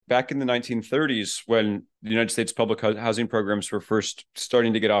back in the 1930s, when the United States public housing programs were first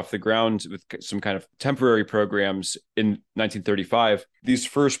starting to get off the ground with some kind of temporary programs in 1935, these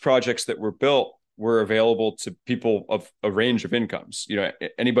first projects that were built were available to people of a range of incomes.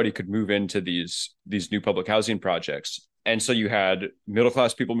 Anybody could move into these new public housing projects. And so you had middle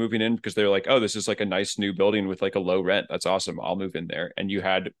class people moving in because they're like, oh, this is like a nice new building with like a low rent. That's awesome. I'll move in there. And you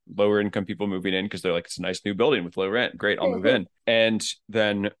had lower income people moving in because they're like, it's a nice new building with low rent. Great, I'll move in. And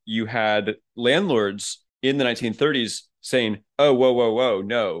then you had landlords in the 1930s saying, oh, whoa, whoa, whoa,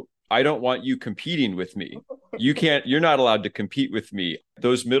 no, I don't want you competing with me. You're not allowed to compete with me.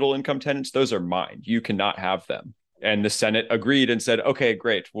 Those middle income tenants, those are mine. You cannot have them. And the Senate agreed and said, okay,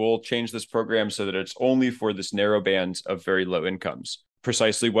 great, we'll change this program so that it's only for this narrow band of very low incomes.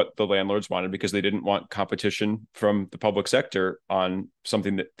 Precisely what the landlords wanted, because they didn't want competition from the public sector on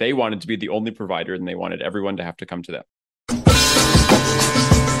something that they wanted to be the only provider, and they wanted everyone to have to come to them.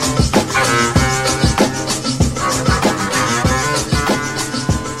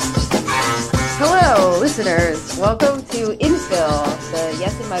 Hello, listeners. Welcome to Infill, the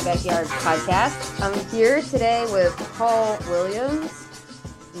Yes in My Backyard podcast. I'm here today with Paul Williams,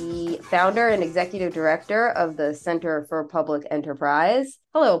 the founder and executive director of the Center for Public Enterprise.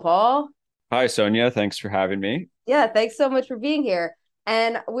 Hello, Paul. Hi, Sonia. Thanks for having me. Yeah, thanks so much for being here.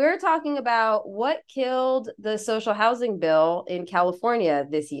 And we're talking about what killed the social housing bill in California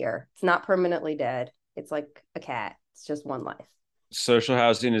this year. It's not permanently dead. It's like a cat. It's just one life. Social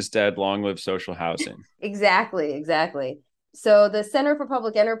housing is dead. Long live social housing. Exactly. So the Center for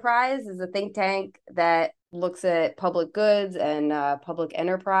Public Enterprise is a think tank that looks at public goods and public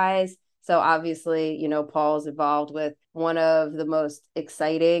enterprise. So obviously, Paul's involved with one of the most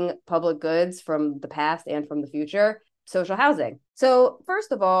exciting public goods from the past and from the future, social housing. So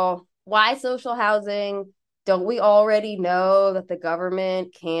first of all, why social housing? Don't we already know that the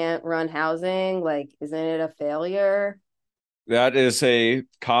government can't run housing? Like, isn't it a failure? That is a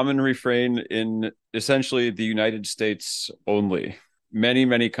common refrain in essentially the United States only. Many,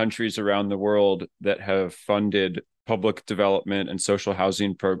 many countries around the world that have funded public development and social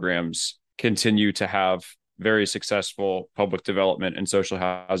housing programs continue to have very successful public development and social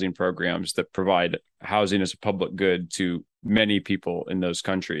housing programs that provide housing as a public good to many people in those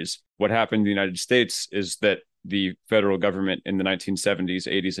countries. What happened in the United States is that the federal government in the 1970s,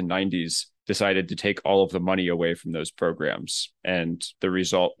 80s, and 90s decided to take all of the money away from those programs. And the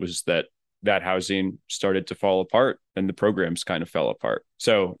result was that housing started to fall apart and the programs kind of fell apart.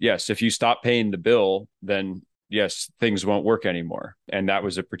 So yes, if you stop paying the bill, then yes, things won't work anymore. And that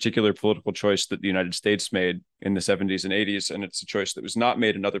was a particular political choice that the United States made in the 70s and 80s. And it's a choice that was not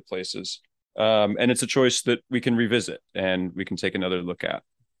made in other places. And it's a choice that we can revisit and we can take another look at.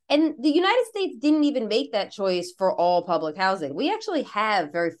 And the United States didn't even make that choice for all public housing. We actually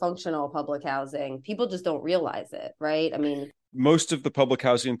have very functional public housing. People just don't realize it, right? I mean, most of the public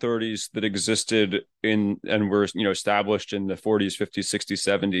housing authorities that existed in and were established in the 40s, 50s,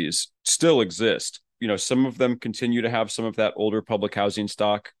 60s, 70s still exist. Some of them continue to have some of that older public housing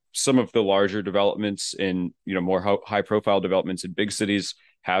stock. Some of the larger developments in more high profile developments in big cities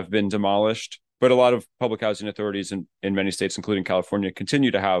have been demolished. But a lot of public housing authorities in many states, including California,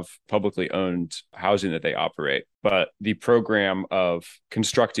 continue to have publicly owned housing that they operate. But the program of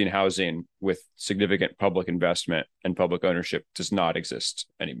constructing housing with significant public investment and public ownership does not exist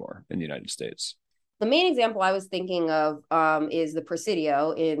anymore in the United States. The main example I was thinking of is the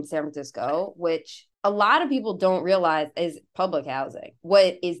Presidio in San Francisco, which a lot of people don't realize is public housing.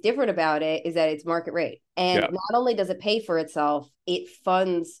 What is different about it is that it's market rate. And not only does it pay for itself, it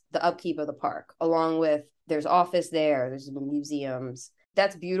funds the upkeep of the park, along with there's office there, there's museums.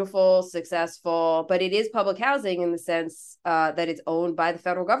 That's beautiful, successful, but it is public housing in the sense that it's owned by the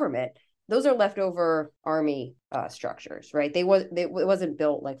federal government. Those are leftover army structures, right? It wasn't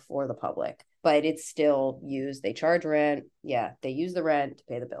built like for the public, but it's still used. They charge rent. Yeah, they use the rent to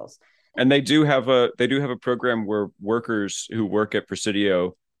pay the bills. And they do have a program where workers who work at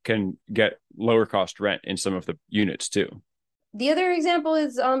Presidio can get lower cost rent in some of the units too. The other example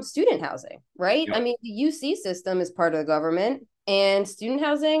is student housing, right? Yeah. I mean, the UC system is part of the government, and student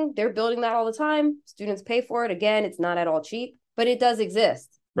housing, they're building that all the time. Students pay for it. Again, it's not at all cheap, but it does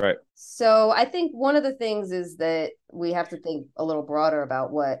exist. Right. So I think one of the things is that we have to think a little broader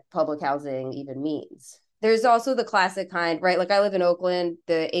about what public housing even means. There's also the classic kind, right? Like I live in Oakland,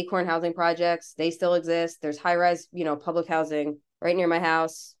 the Acorn housing projects, they still exist. There's high-rise, public housing right near my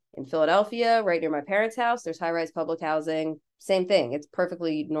house. In Philadelphia, right near my parents' house, there's high-rise public housing. Same thing. It's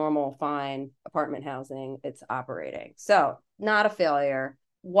perfectly normal, fine apartment housing. It's operating. So not a failure.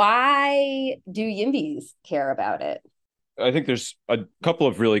 Why do YIMBYs care about it? I think there's a couple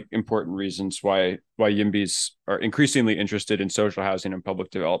of really important reasons why YIMBYs are increasingly interested in social housing and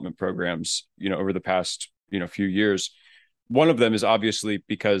public development programs, over the past, few years. One of them is obviously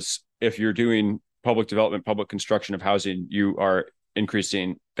because if you're doing public development, public construction of housing, you are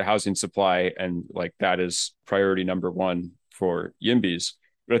increasing the housing supply, and like that is priority number one for YIMBYs.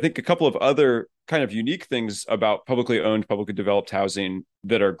 But I think a couple of other kind of unique things about publicly owned, publicly developed housing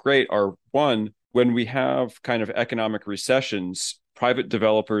that are great are, one, when we have kind of economic recessions, private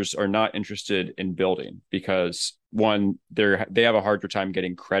developers are not interested in building because, one, they have a harder time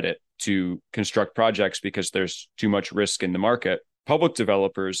getting credit to construct projects because there's too much risk in the market. Public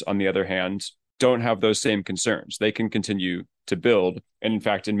developers, on the other hand, don't have those same concerns. They can continue to build. And in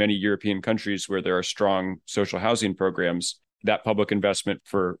fact, in many European countries where there are strong social housing programs, that public investment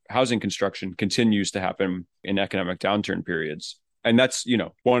for housing construction continues to happen in economic downturn periods. And that's,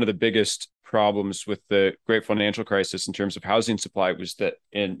 one of the biggest problems with the great financial crisis in terms of housing supply was that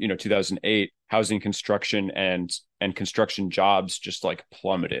in, 2008, housing construction and construction jobs just like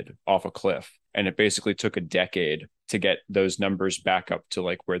plummeted off a cliff. And it basically took a decade to get those numbers back up to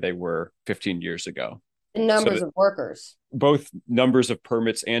like where they were 15 years ago. The numbers of workers. Both numbers of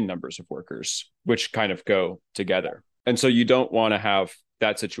permits and numbers of workers, which kind of go together. And so you don't want to have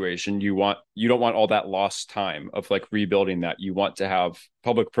that situation. You don't want all that lost time of like rebuilding that. You want to have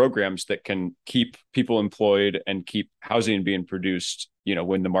public programs that can keep people employed and keep housing being produced,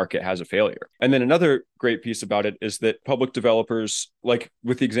 when the market has a failure. And then another great piece about it is that public developers, like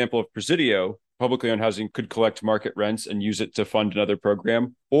with the example of Presidio, publicly owned housing could collect market rents and use it to fund another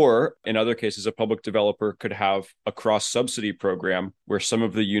program. Or in other cases, a public developer could have a cross subsidy program where some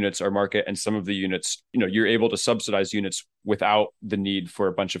of the units are market and some of the units, you're able to subsidize units without the need for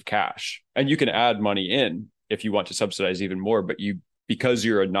a bunch of cash. And you can add money in if you want to subsidize even more, but because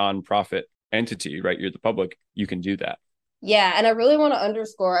you're a nonprofit entity, right? You're the public, you can do that. Yeah, and I really want to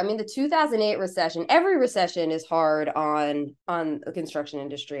underscore, I mean, the 2008 recession, every recession is hard on the construction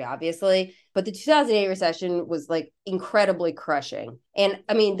industry, obviously, but the 2008 recession was like incredibly crushing. And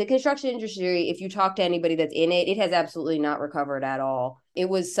I mean, the construction industry, if you talk to anybody that's in it, it has absolutely not recovered at all. It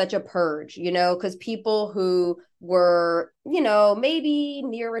was such a purge, because people who were, maybe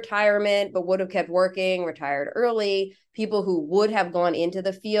near retirement, but would have kept working, retired early, people who would have gone into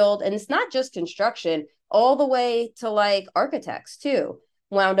the field. And it's not just construction, all the way to like architects too,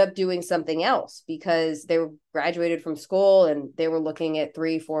 wound up doing something else because they were graduated from school and they were looking at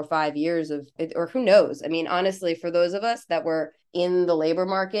 3, 4, 5 years of it, or who knows. I mean, honestly, for those of us that were in the labor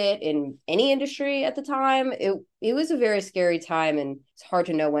market in any industry at the time, it was a very scary time, and it's hard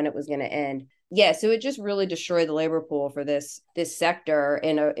to know when it was going to end. Yeah, so it just really destroyed the labor pool for this sector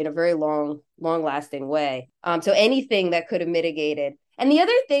in a very long lasting way. So anything that could have mitigated. And the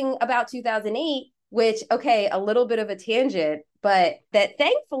other thing about 2008, which, okay, a little bit of a tangent, but that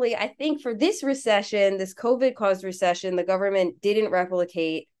thankfully, I think for this recession, this COVID-caused recession, the government didn't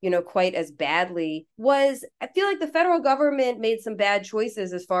replicate, quite as badly, was I feel like the federal government made some bad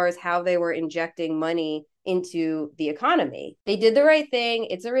choices as far as how they were injecting money into the economy. They did the right thing.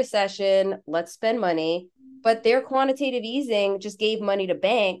 It's a recession. Let's spend money. But their quantitative easing just gave money to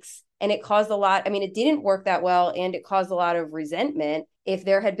banks, and it caused a lot. I mean, it didn't work that well, and it caused a lot of resentment. If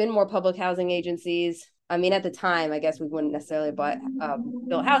there had been more public housing agencies, I mean, at the time, I guess we wouldn't necessarily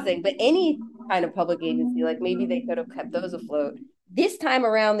build housing, but any kind of public agency, like maybe they could have kept those afloat. This time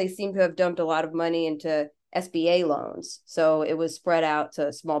around, they seem to have dumped a lot of money into SBA loans. So it was spread out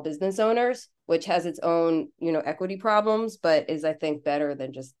to small business owners, which has its own, equity problems, but is, I think, better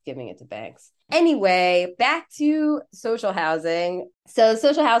than just giving it to banks. Anyway, back to social housing. So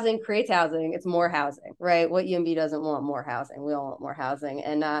social housing creates housing. It's more housing, right? What YIMBY doesn't want more housing. We all want more housing.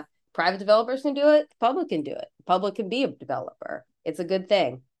 And private developers can do it. The public can do it. The public can be a developer. It's a good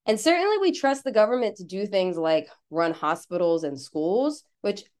thing. And certainly we trust the government to do things like run hospitals and schools,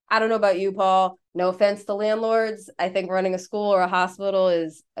 which I don't know about you, Paul. No offense to landlords. I think running a school or a hospital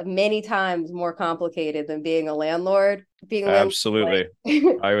is many times more complicated than being a landlord. Absolutely.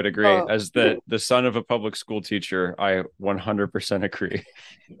 I would agree. As the son of a public school teacher, I 100% agree.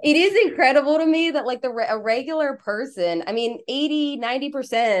 It is incredible to me that like a regular person, I mean,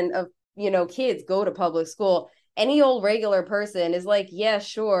 80-90% of, kids go to public school. Any old regular person is like, yeah,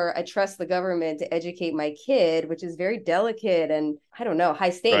 sure, I trust the government to educate my kid, which is very delicate and, I don't know, high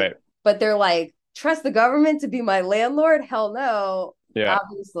stakes. Right. But they're like, trust the government to be my landlord? Hell no. Yeah.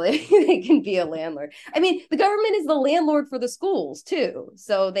 Obviously, they can be a landlord. I mean, the government is the landlord for the schools, too.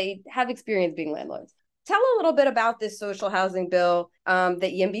 So they have experience being landlords. Tell a little bit about this social housing bill that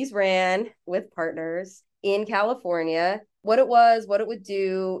YIMBYs ran with partners. in California, what it was, what it would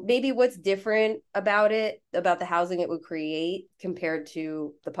do, maybe what's different about it, about the housing it would create compared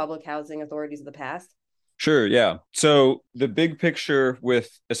to the public housing authorities of the past? Sure, yeah. So the big picture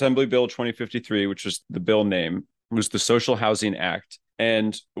with Assembly Bill 2053, which was the bill name, was the Social Housing Act.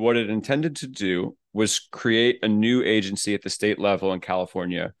 And what it intended to do was create a new agency at the state level in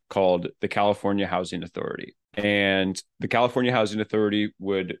California called the California Housing Authority. And the California Housing Authority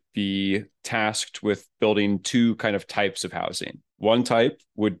would be tasked with building two kind of types of housing. One type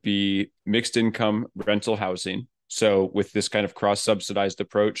would be mixed income rental housing. So with this kind of cross-subsidized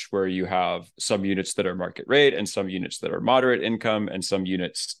approach where you have some units that are market rate and some units that are moderate income and some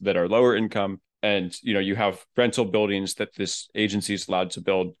units that are lower income. And, you have rental buildings that this agency is allowed to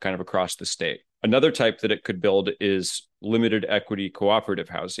build kind of across the state. Another type that it could build is limited equity cooperative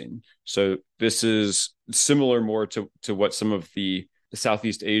housing. So this is similar more to what some of the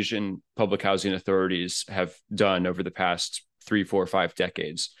Southeast Asian public housing authorities have done over the past 3, 4, 5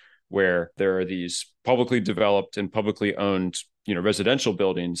 decades, where there are these publicly developed and publicly owned, residential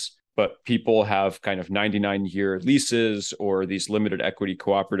buildings, but people have kind of 99-year leases or these limited equity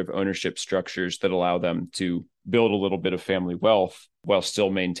cooperative ownership structures that allow them to build a little bit of family wealth while still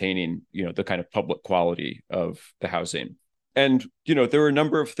maintaining, the kind of public quality of the housing. And, there were a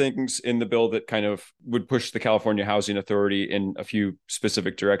number of things in the bill that kind of would push the California Housing Authority in a few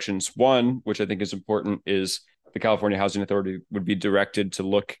specific directions. One, which I think is important, is the California Housing Authority would be directed to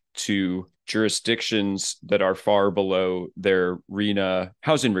look to jurisdictions that are far below their RHNA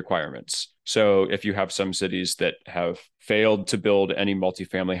housing requirements. So if you have some cities that have failed to build any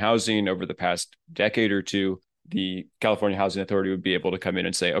multifamily housing over the past decade or two, the California Housing Authority would be able to come in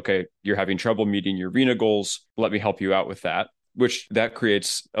and say, okay, you're having trouble meeting your RHNA goals. Let me help you out with that, which that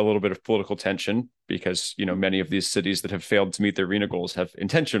creates a little bit of political tension because, many of these cities that have failed to meet their RHNA goals have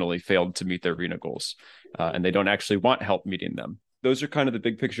intentionally failed to meet their RHNA goals, and they don't actually want help meeting them. Those are kind of the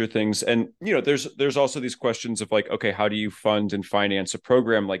big picture things. And, there's also these questions of like, okay, how do you fund and finance a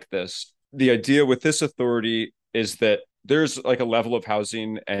program like this? The idea with this authority is that there's like a level of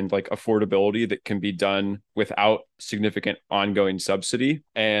housing and like affordability that can be done without significant ongoing subsidy.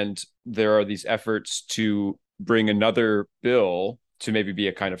 And there are these efforts to bring another bill to maybe be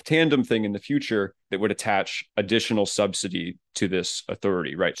a kind of tandem thing in the future that would attach additional subsidy to this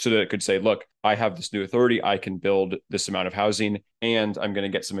authority, right? So that it could say, look, I have this new authority, I can build this amount of housing, and I'm going to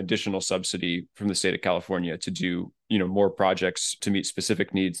get some additional subsidy from the state of California to do, more projects to meet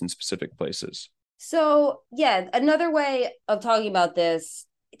specific needs in specific places. So, yeah, another way of talking about this,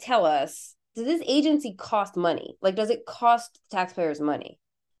 tell us, does this agency cost money? Like, does it cost taxpayers money?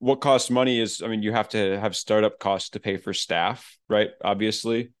 What costs money is, you have to have startup costs to pay for staff, right?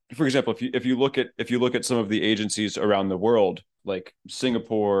 Obviously. For example, if you look at some of the agencies around the world, like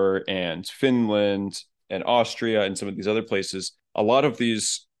Singapore and Finland and Austria and some of these other places, a lot of the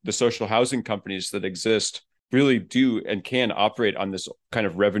social housing companies that exist really do and can operate on this kind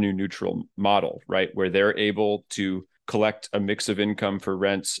of revenue neutral model, right? Where they're able to collect a mix of income for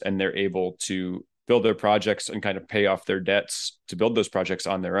rents and they're able to build their projects and kind of pay off their debts to build those projects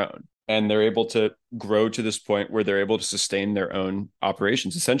on their own. And they're able to grow to this point where they're able to sustain their own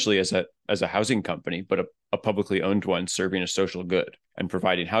operations, essentially as a housing company, but a publicly owned one serving a social good and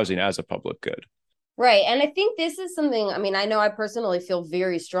providing housing as a public good. Right. And I think this is something, I know I personally feel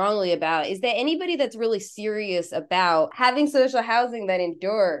very strongly about, is that anybody that's really serious about having social housing that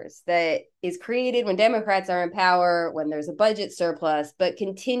endures, that is created when Democrats are in power, when there's a budget surplus, but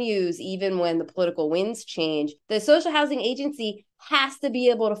continues even when the political winds change, the social housing agency has to be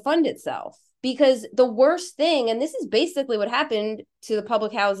able to fund itself. Because the worst thing, and this is basically what happened to the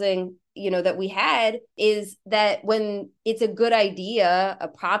public housing that we had, is that when it's a good idea, a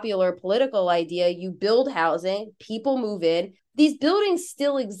popular political idea, you build housing, people move in, these buildings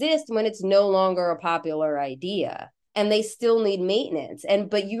still exist when it's no longer a popular idea and they still need maintenance.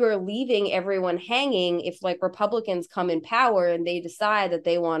 But you are leaving everyone hanging if like Republicans come in power and they decide that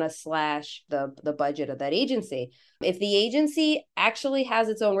they want to slash the budget of that agency. If the agency actually has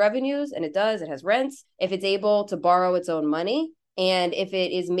its own revenues, and it does, it has rents, if it's able to borrow its own money, and if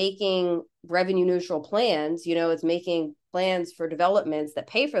it is making revenue neutral plans, it's making plans for developments that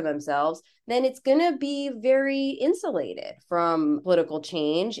pay for themselves, then it's going to be very insulated from political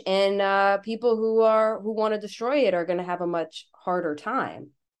change. And people who want to destroy it are going to have a much harder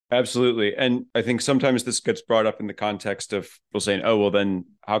time. Absolutely. And I think sometimes this gets brought up in the context of people saying, oh, well, then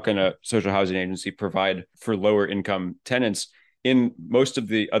how can a social housing agency provide for lower income tenants? In most of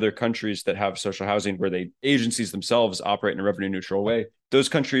the other countries that have social housing where the agencies themselves operate in a revenue neutral way, those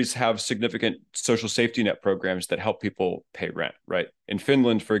countries have significant social safety net programs that help people pay rent, right? In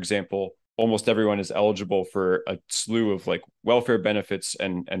Finland, for example, almost everyone is eligible for a slew of like welfare benefits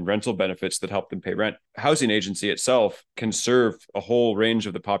and rental benefits that help them pay rent. Housing agency itself can serve a whole range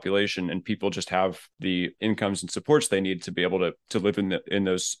of the population, and people just have the incomes and supports they need to be able to live in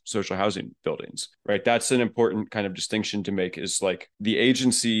those social housing buildings, right? That's an important kind of distinction to make, is like the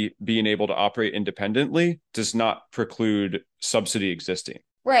agency being able to operate independently does not preclude subsidy existing.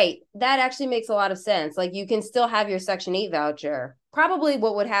 Right. That actually makes a lot of sense. Like you can still have your Section 8 voucher. Probably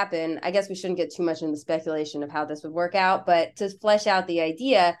what would happen, I guess we shouldn't get too much into speculation of how this would work out, but to flesh out the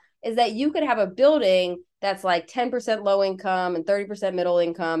idea is that you could have a building that's like 10% low income and 30% middle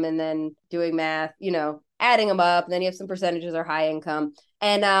income, and then doing math, adding them up, and then you have some percentages are high income.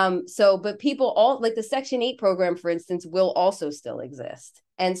 And but people all like the Section 8 program, for instance, will also still exist.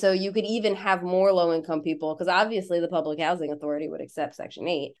 And so you could even have more low income people, because obviously the Public Housing Authority would accept Section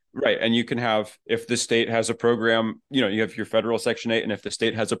 8. Right. And you can have, if the state has a program, you have your federal Section 8, and if the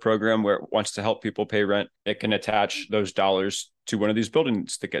state has a program where it wants to help people pay rent, it can attach those dollars to one of these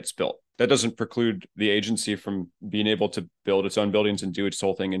buildings that gets built. That doesn't preclude the agency from being able to build its own buildings and do its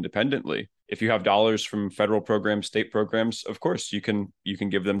whole thing independently. If you have dollars from federal programs, state programs, of course you can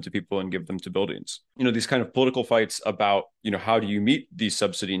give them to people and give them to buildings. These kind of political fights about, how do you meet these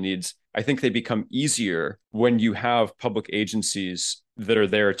subsidy needs? I think they become easier when you have public agencies that are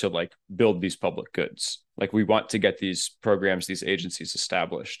there to like build these public goods. Like we want to get these programs, these agencies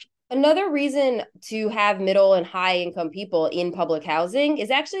established. Another reason to have middle and high income people in public housing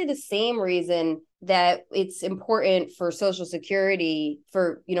is actually the same reason that it's important for Social Security,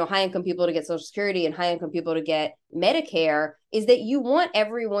 for high income people to get Social Security and high income people to get Medicare, is that you want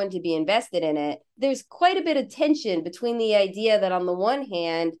everyone to be invested in it. There's quite a bit of tension between the idea that on the one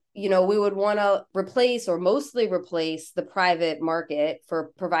hand, we would want to replace or mostly replace the private market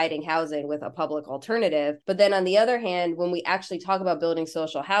for providing housing with a public alternative. But then on the other hand, when we actually talk about building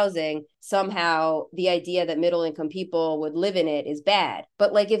social housing, somehow the idea that middle income people would live in it is bad.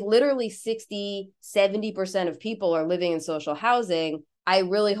 But like if literally 60-70% of people are living in social housing, I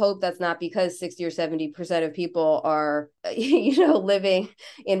really hope that's not because 60 or 70% of people are, living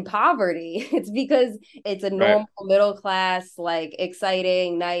in poverty. It's because it's a normal middle class, like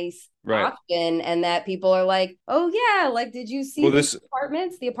exciting, nice option. And that people are like, oh yeah, like, did you see these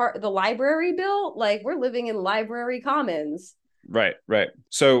apartments, the library built? Like we're living in library commons. Right.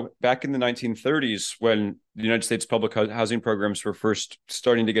 So back in the 1930s, when the United States public housing programs were first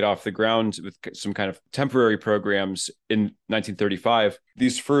starting to get off the ground with some kind of temporary programs in 1935,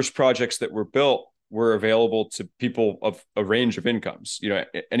 these first projects that were built were available to people of a range of incomes.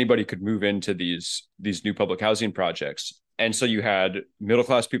 Anybody could move into these new public housing projects. And so you had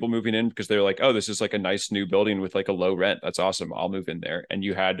middle-class people moving in because they're like, oh, this is like a nice new building with like a low rent. That's awesome. I'll move in there. And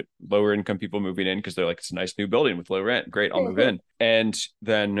you had lower income people moving in because they're like, it's a nice new building with low rent. Great, I'll move in. And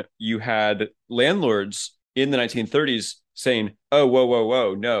then you had landlords in the 1930s saying, oh,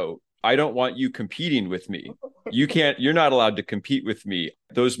 whoa, no, I don't want you competing with me. You're not allowed to compete with me.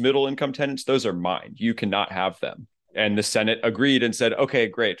 Those middle income tenants, those are mine. You cannot have them. And the Senate agreed and said, okay,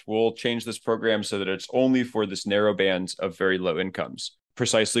 great. We'll change this program so that it's only for this narrow band of very low incomes.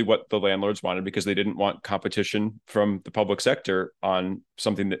 Precisely what the landlords wanted, because they didn't want competition from the public sector on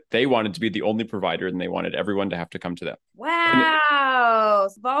something that they wanted to be the only provider, and they wanted everyone to have to come to them. Wow.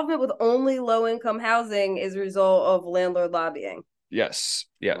 Involvement with only low income housing is a result of landlord lobbying. Yes.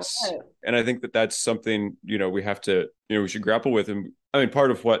 Okay. And I think that that's something, we have to, we should grapple with. And I mean,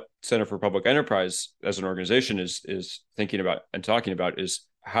 part of what Center for Public Enterprise as an organization is thinking about and talking about is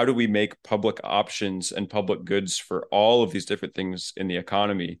how do we make public options and public goods for all of these different things in the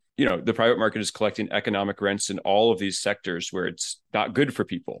economy? The private market is collecting economic rents in all of these sectors where it's not good for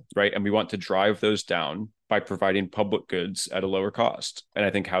people, right? And we want to drive those down by providing public goods at a lower cost. And I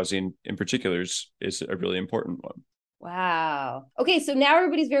think housing in particular is a really important one. Wow. Okay, so now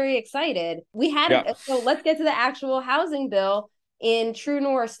everybody's very excited. So let's get to the actual housing bill. In true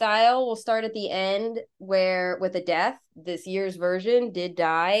Noir style, we'll start at the end with a death. This year's version did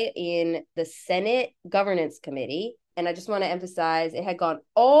die in the Senate Governance Committee. And I just want to emphasize it had gone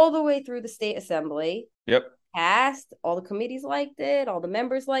all the way through the state assembly. Yep. Passed. All the committees liked it. All the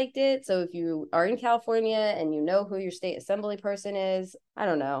members liked it. So if you are in California and you know who your state assembly person is, I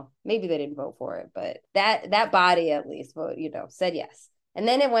don't know, maybe they didn't vote for it, but that body at least said yes. And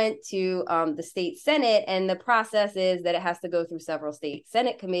then it went to the state Senate, and the process is that it has to go through several state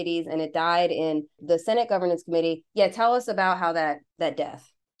Senate committees, and it died in the Senate Governance Committee. Yeah, tell us about how that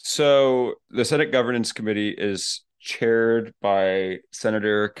death. So the Senate Governance Committee is chaired by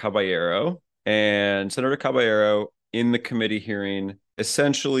Senator Caballero. And Senator Caballero, in the committee hearing,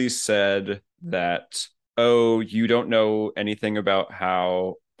 essentially said that, oh, you don't know anything about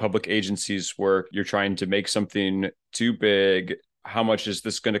how public agencies work. You're trying to make something too big. How much is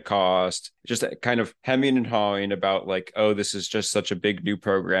this going to cost? Just kind of hemming and hawing about like, oh, this is just such a big new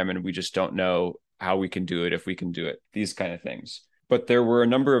program and we just don't know how we can do it, if we can do it, these kind of things. But there were a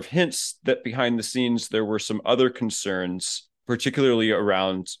number of hints that behind the scenes, there were some other concerns, particularly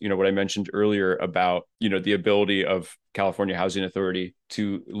around, what I mentioned earlier about, the ability of California Housing Authority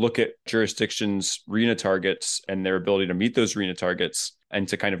to look at jurisdictions' RHNA targets and their ability to meet those RHNA targets and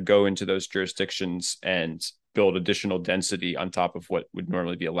to kind of go into those jurisdictions and build additional density on top of what would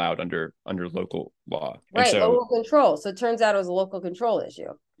normally be allowed under local law. Right, so, local control. So it turns out it was a local control issue.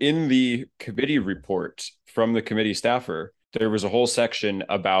 In the committee report from the committee staffer, there was a whole section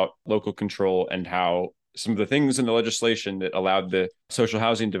about local control and how some of the things in the legislation that allowed the social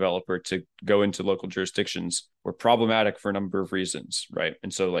housing developer to go into local jurisdictions were problematic for a number of reasons, right?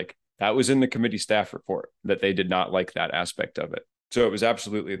 And so like that was in the committee staff report, that they did not like that aspect of it. So it was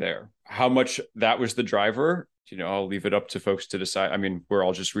absolutely there. How much that was the driver, I'll leave it up to folks to decide. I mean, we're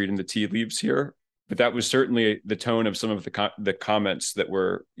all just reading the tea leaves here, but that was certainly the tone of some of the comments that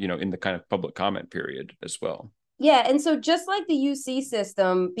were, in the kind of public comment period as well. Yeah. And so just like the UC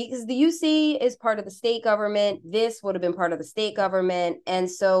system, because the UC is part of the state government, this would have been part of the state government. And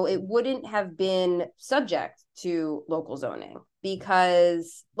so it wouldn't have been subject to local zoning,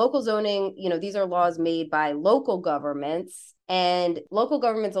 because local zoning, these are laws made by local governments, and local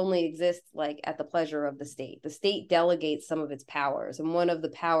governments only exist like at the pleasure of the state. The state delegates some of its powers, and one of the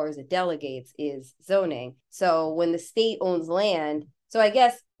powers it delegates is zoning. So when the state owns land, so I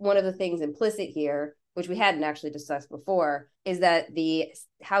guess one of the things implicit here, which we hadn't actually discussed before, is that the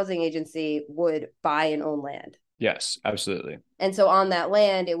housing agency would buy and own land. Yes, absolutely. And so on that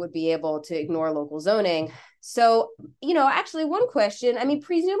land, it would be able to ignore local zoning. So, actually one question, I mean,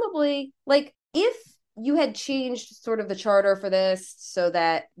 presumably, like if you had changed sort of the charter for this so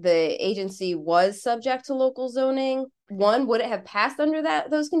that the agency was subject to local zoning, one, would it have passed under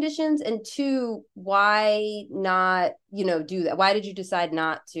those conditions? And two, why not, do that? Why did you decide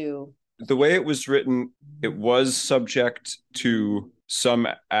not to? The way it was written, it was subject to some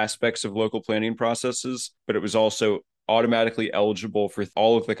aspects of local planning processes, but it was also automatically eligible for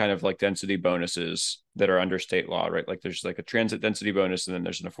all of the kind of like density bonuses that are under state law, right? Like there's like a transit density bonus, and then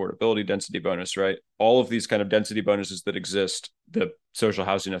there's an affordability density bonus, right? All of these kind of density bonuses that exist, the social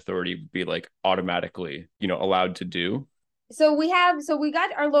housing authority would be like automatically, allowed to do. So we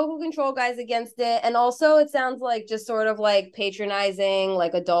got our local control guys against it. And also it sounds like just sort of like patronizing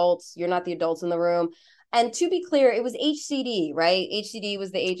like adults. You're not the adults in the room. And to be clear, it was HCD, right? HCD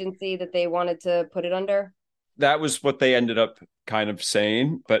was the agency that they wanted to put it under. That was what they ended up kind of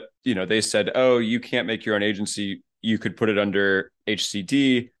saying. But, they said, oh, you can't make your own agency. You could put it under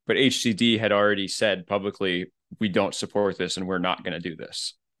HCD. But HCD had already said publicly, we don't support this and we're not going to do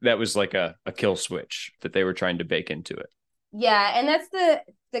this. That was like a kill switch that they were trying to bake into it. Yeah, and that's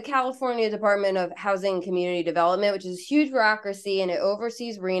the California Department of Housing and Community Development, which is a huge bureaucracy, and it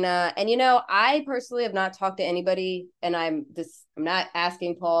oversees RHNA. And I personally have not talked to anybody, and I'm not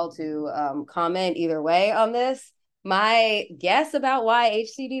asking Paul to comment either way on this. My guess about why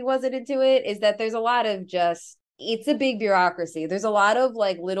HCD wasn't into it is that there's a lot of it's a big bureaucracy. There's a lot of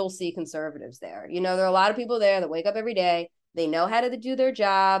like little C conservatives there. There are a lot of people there that wake up every day. They know how to do their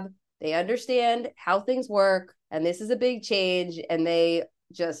job. They understand how things work. And this is a big change, and they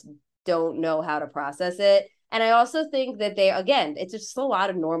just don't know how to process it. And I also think that it's just a lot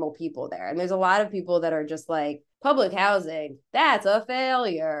of normal people there. And there's a lot of people that are just like, public housing, that's a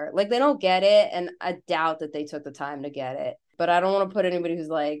failure. Like they don't get it. And I doubt that they took the time to get it. But I don't want to put anybody who's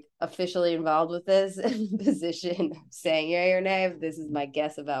like officially involved with this in position saying yay or nay. This is my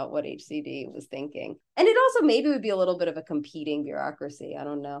guess about what HCD was thinking. And it also maybe would be a little bit of a competing bureaucracy. I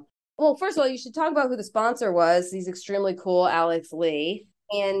don't know. Well, first of all, you should talk about who the sponsor was. He's extremely cool, Alex Lee.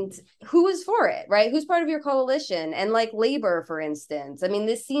 And who is for it, right? Who's part of your coalition? And like labor, for instance. I mean,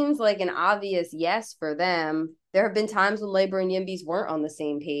 this seems like an obvious yes for them. There have been times when labor and YIMBYs weren't on the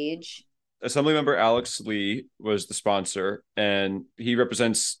same page. Assemblymember Alex Lee was the sponsor, and he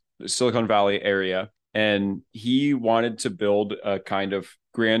represents the Silicon Valley area. And he wanted to build a kind of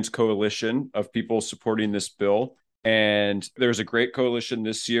grand coalition of people supporting this bill. And there's a great coalition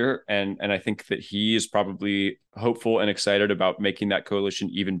this year. And I think that he is probably hopeful and excited about making that coalition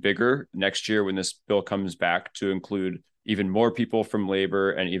even bigger next year when this bill comes back to include even more people from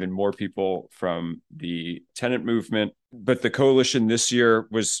labor and even more people from the tenant movement. But the coalition this year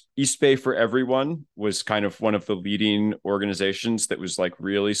was East Bay for Everyone was kind of one of the leading organizations that was like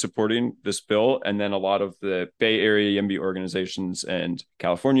really supporting this bill. And then a lot of the Bay Area YIMBY organizations and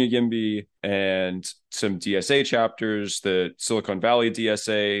California YIMBY and some DSA chapters, the Silicon Valley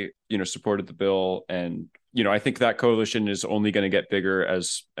DSA, supported the bill. And I think that coalition is only going to get bigger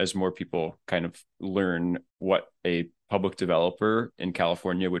as more people kind of learn what a public developer in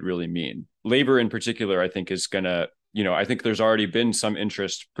California would really mean. Labor in particular, I think, is going to, I think there's already been some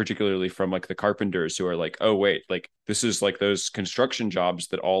interest, particularly from like the carpenters who are like, oh, wait, like this is like those construction jobs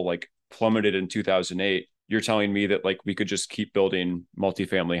that all like plummeted in 2008. You're telling me that like we could just keep building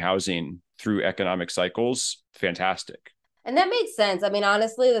multifamily housing through economic cycles? Fantastic. And that makes sense. I mean,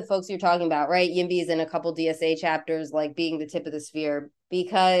 honestly, the folks you're talking about, right? YIMBY is in a couple DSA chapters, like being the tip of the spear,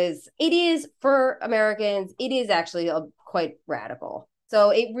 because it is, for Americans, it is actually quite radical. So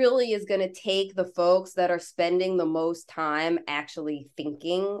it really is going to take the folks that are spending the most time actually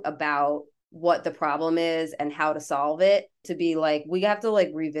thinking about what the problem is and how to solve it to be like, we have to like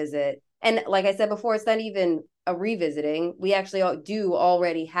revisit. And like I said before, it's not even a revisiting. We actually do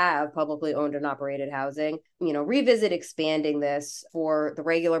already have publicly owned and operated housing. Revisit expanding this for the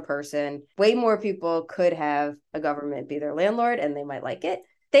regular person. Way more people could have a government be their landlord and they might like it.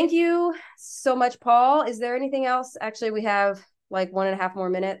 Thank you so much, Paul. Is there anything else? Actually, we have like 1.5 more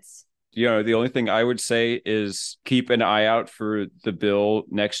minutes. The only thing I would say is keep an eye out for the bill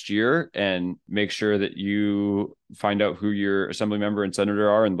next year and make sure that you find out who your assembly member and senator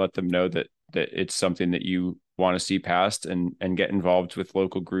are and let them know that it's something that you want to see passed, and get involved with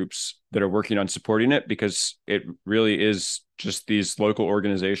local groups that are working on supporting it, because it really is just these local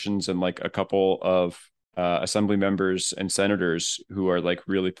organizations and like a couple of assembly members and senators who are like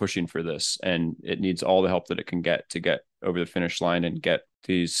really pushing for this, and it needs all the help that it can get to get over the finish line and get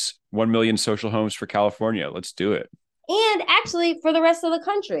these 1 million social homes for California. Let's do it. And actually for the rest of the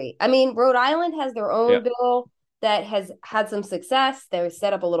country. I mean, Rhode Island has their own bill that has had some success. They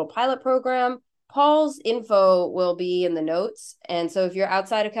set up a little pilot program. Paul's info will be in the notes. And so if you're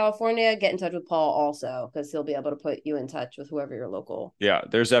outside of California, get in touch with Paul also, because he'll be able to put you in touch with whoever your local. Yeah,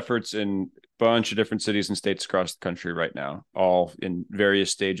 there's efforts in a bunch of different cities and states across the country right now, all in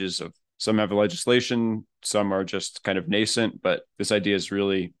various stages of, some have legislation, some are just kind of nascent, but this idea is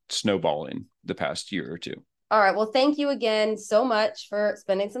really snowballing the past year or two. All right. Well, thank you again so much for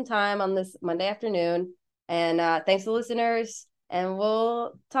spending some time on this Monday afternoon. And thanks to listeners, and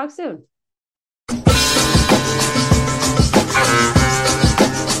we'll talk soon.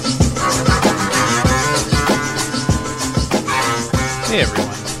 Hey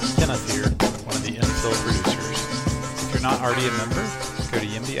everyone, Kenneth here, one of the Infill producers. If you're not already a member, go to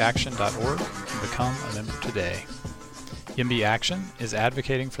yimbyaction.org and become a member today. YIMBY Action is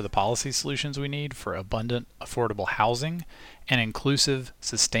advocating for the policy solutions we need for abundant, affordable housing and inclusive,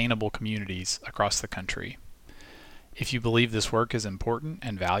 sustainable communities across the country. If you believe this work is important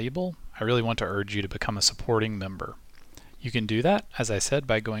and valuable, I really want to urge you to become a supporting member. You can do that, as I said,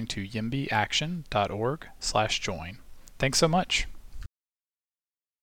 by going to yimbyaction.org/join. Thanks so much.